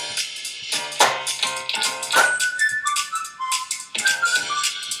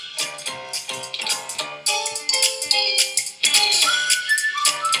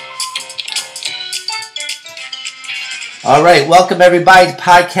All right, welcome everybody to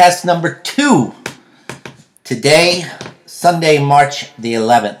podcast number 2. Today, Sunday, March the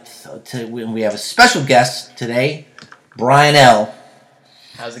 11th. We have a special guest today, Brian L.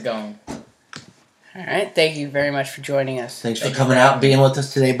 How's it going? All right, thank you very much for joining us. Thanks for coming out and being with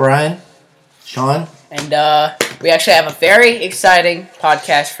us today, Brian. Sean? And we actually have a very exciting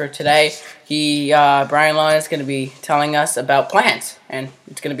podcast for today. Brian Lone is going to be telling us about plants, and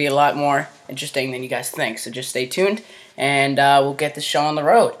it's going to be a lot more interesting than you guys think. So just stay tuned, and we'll get the show on the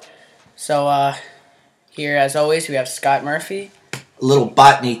road. So here, as always, we have Scott Murphy. A little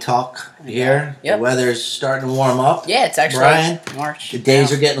botany talk here. Yep. The weather's starting to warm up. Yeah, it's actually Brian, March. the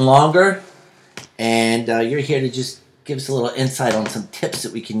days are getting longer, and you're here to just give us a little insight on some tips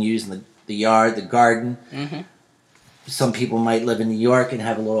that we can use in the yard, the garden. Mm-hmm. Some people might live in New York and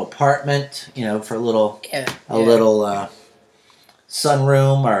have a little apartment, for a little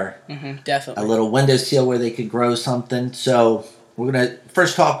sunroom or definitely a little windowsill where they could grow something. So we're gonna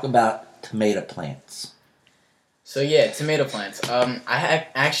first talk about tomato plants. So yeah, tomato plants. I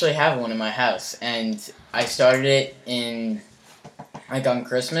actually have one in my house, and I started it on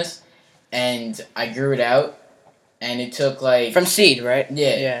Christmas, and I grew it out, and it took from seed, right?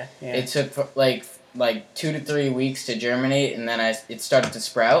 Yeah. It took like 2 to 3 weeks to germinate, and then it started to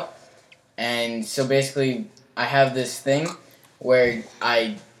sprout. And so basically, I have this thing where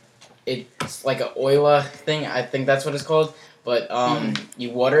it's like an oila thing. I think that's what it's called. But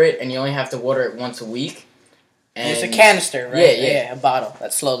you water it, and you only have to water it once a week. And it's a canister, right? Yeah, a bottle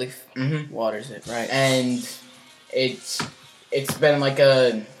that slowly waters it, right? And it's been like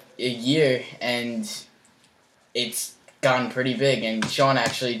a year, and it's gotten pretty big. And Sean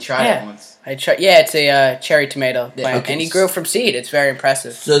actually tried it once. I tried. Yeah, it's a cherry tomato plant, Okay. and he grew from seed. It's very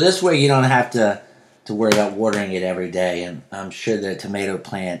impressive. So this way you don't have to worry about watering it every day, and I'm sure the tomato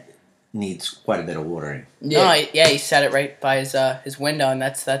plant needs quite a bit of watering. Yeah. No, he set it right by his window, and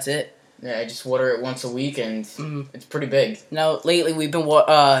that's it. Yeah, I just water it once a week, and it's pretty big. Now, lately we've been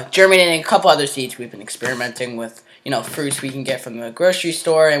germinating a couple other seeds. We've been experimenting with fruits we can get from the grocery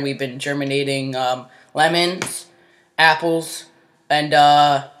store, and we've been germinating lemons, apples, and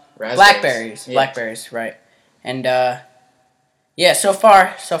blackberries. Yeah. Blackberries, right? And so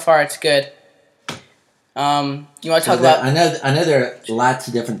far it's good. You want to talk about? I know there are lots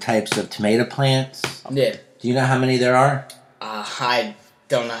of different types of tomato plants. Yeah. Do you know how many there are? I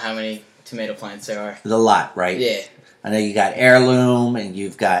don't know how many tomato plants there are. There's a lot, right? Yeah. I know you got heirloom, and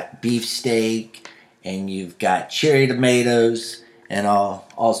you've got beefsteak, and you've got cherry tomatoes, and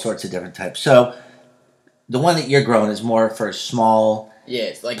all sorts of different types. So the one that you're growing is more for a small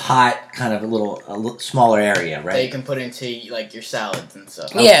it's like pot, kind of a little smaller area, right? that you can put into like your salads and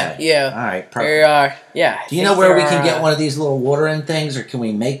stuff. Okay. Yeah. All right, perfect. There are, yeah. Do you know where we can get one of these little watering things, or can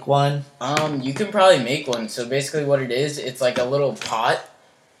we make one? You can probably make one. So basically what it is, it's like a little pot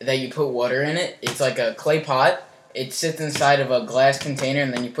that you put water in it. It's like a clay pot. It sits inside of a glass container,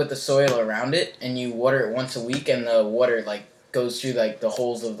 and then you put the soil around it, and you water it once a week, and the water goes through the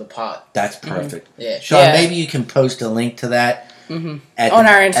holes of the pot. That's perfect. Yeah. Sean, maybe you can post a link to that on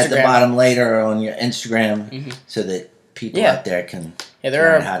our Instagram. at the bottom later, or on your Instagram, so that people out there can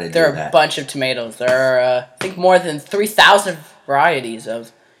learn how to do that. There are a bunch of tomatoes. There are, I think, more than 3,000 varieties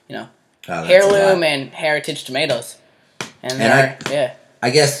of, heirloom and heritage tomatoes. And I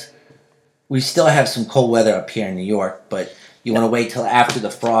guess we still have some cold weather up here in New York, but you want to wait till after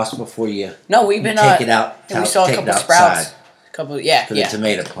the frost before you we've been take it out. We saw a couple sprouts. For the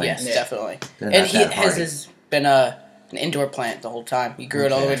tomato plants. Yes, definitely. They're And not that his hardy. has been an indoor plant the whole time. He grew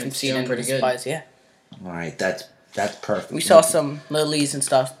it all the way from It's seed doing and pretty good. supplies. Yeah. All right, that's perfect. We saw some lilies and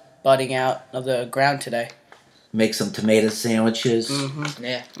stuff budding out of the ground today. Make some tomato sandwiches.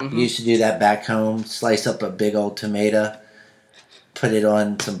 Yeah. We used to do that back home. Slice up a big old tomato, put it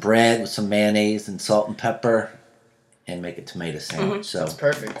on some bread with some mayonnaise and salt and pepper, and make a tomato sandwich. So It's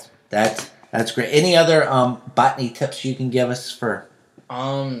perfect. that's great. Any other botany tips you can give us for?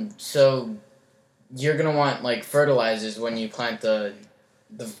 So you're gonna want fertilizers when you plant the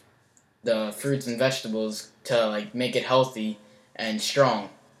fruits and vegetables to make it healthy and strong,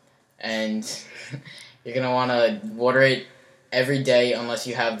 and you're gonna want to water it every day unless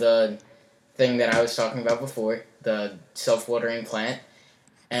you have the thing that I was talking about before, the self-watering plant,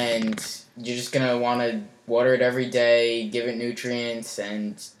 and you're just gonna want to water it every day, give it nutrients,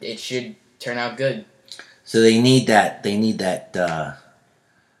 and it should turn out good. So they need that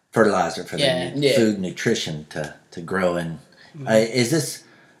fertilizer for Yeah. the food nutrition to grow in.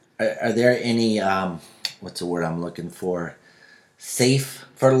 Are there any what's the word I'm looking for? Safe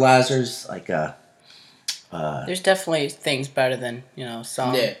fertilizers like There's definitely things better than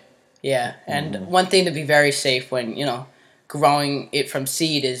some. Yeah. Yeah, and one thing to be very safe when growing it from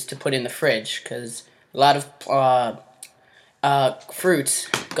seed is to put in the fridge, because a lot of fruits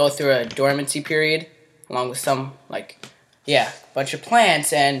go through a dormancy period, along with some, bunch of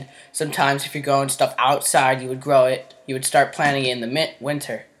plants. And sometimes if you're growing stuff outside, you would grow it. You would start planting it in the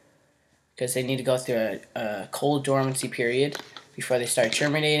winter, because they need to go through a cold dormancy period before they start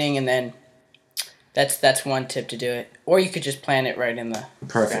germinating, and then that's one tip to do it. Or you could just plant it right in the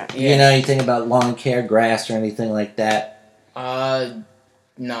Perfect. ground. You know anything about lawn care, grass, or anything like that? No,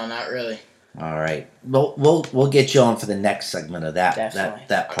 not really. All right. We'll get you on for the next segment of that Definitely.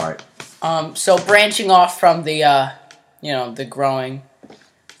 that part. So branching off from the the growing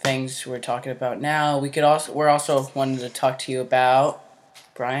things we're talking about now, we're also wanting to talk to you about,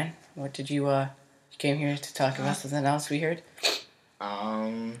 Brian. What did you came here to talk about something else we heard?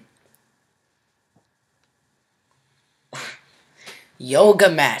 Yoga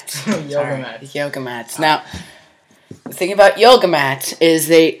mats. Yoga mats. Now, the thing about yoga mats is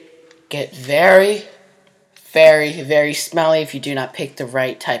they get very, very, very smelly if you do not pick the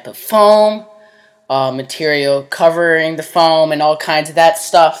right type of foam, material covering the foam, and all kinds of that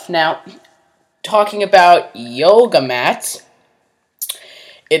stuff. Now, talking about yoga mats,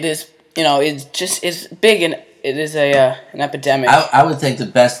 it is, it's big, and it is an epidemic. I would think the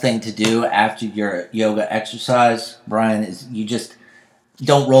best thing to do after your yoga exercise, Brian, is you just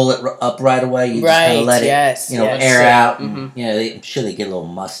don't roll it up right away. You just kind of let it, air out. And, I'm sure they get a little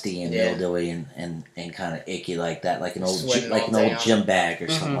musty and mildewy and kind of icky like that, like an old gym bag or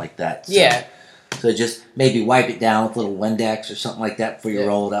something like that. So, So just maybe wipe it down with a little Windex or something like that before you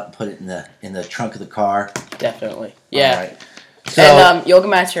roll it up and put it in the trunk of the car. Definitely. Yeah. All right. So, and yoga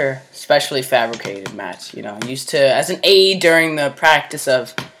mats are specially fabricated mats, used to as an aid during the practice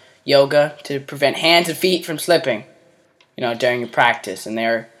of yoga to prevent hands and feet from slipping, during your practice. And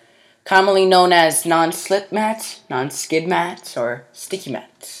they're commonly known as non-slip mats, non-skid mats, or sticky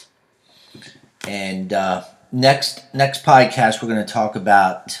mats. And next podcast, we're going to talk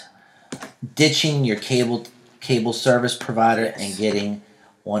about ditching your cable service provider and getting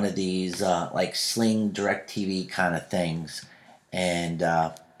one of these like Sling DirecTV kind of things. And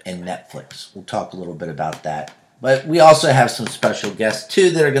Netflix. We'll talk a little bit about that. But we also have some special guests, too,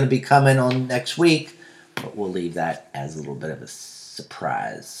 that are going to be coming on next week. But we'll leave that as a little bit of a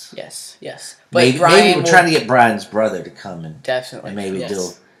surprise. Yes. But Maybe we're trying to get Brian's brother to come and maybe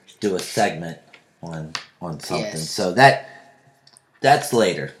do a segment on something. Yes. So that's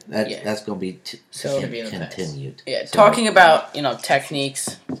later. That's going to be continued. Yeah, so, talking about,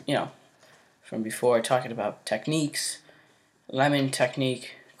 techniques, from before, talking about techniques. Lemon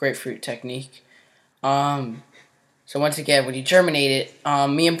technique, grapefruit technique. So once again, when you germinate it,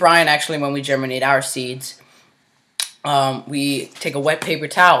 me and Brian actually, when we germinate our seeds, we take a wet paper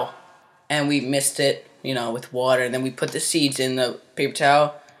towel and we mist it, with water, and then we put the seeds in the paper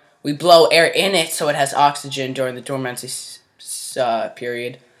towel. We blow air in it so it has oxygen during the dormancy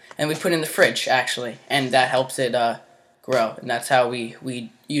period, and we put it in the fridge actually, and that helps it grow. And that's how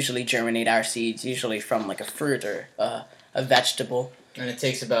we usually germinate our seeds, usually from like a fruit or a vegetable. And it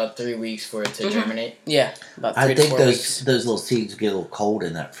takes about 3 weeks for it to germinate. Yeah, about 3 to 4 weeks. Those little seeds get a little cold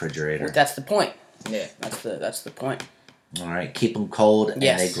in that refrigerator. Well, that's the point. Yeah, that's the point. All right, keep them cold and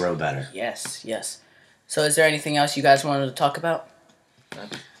they grow better. Yes. So, is there anything else you guys wanted to talk about?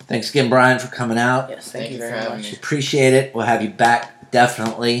 Thanks again, Brian, for coming out. Yes, thank you very much. Appreciate it. We'll have you back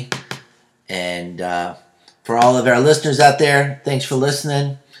definitely. And for all of our listeners out there, thanks for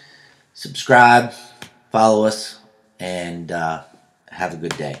listening. Subscribe, follow us. And have a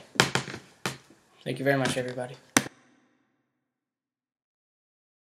good day. Thank you very much, everybody.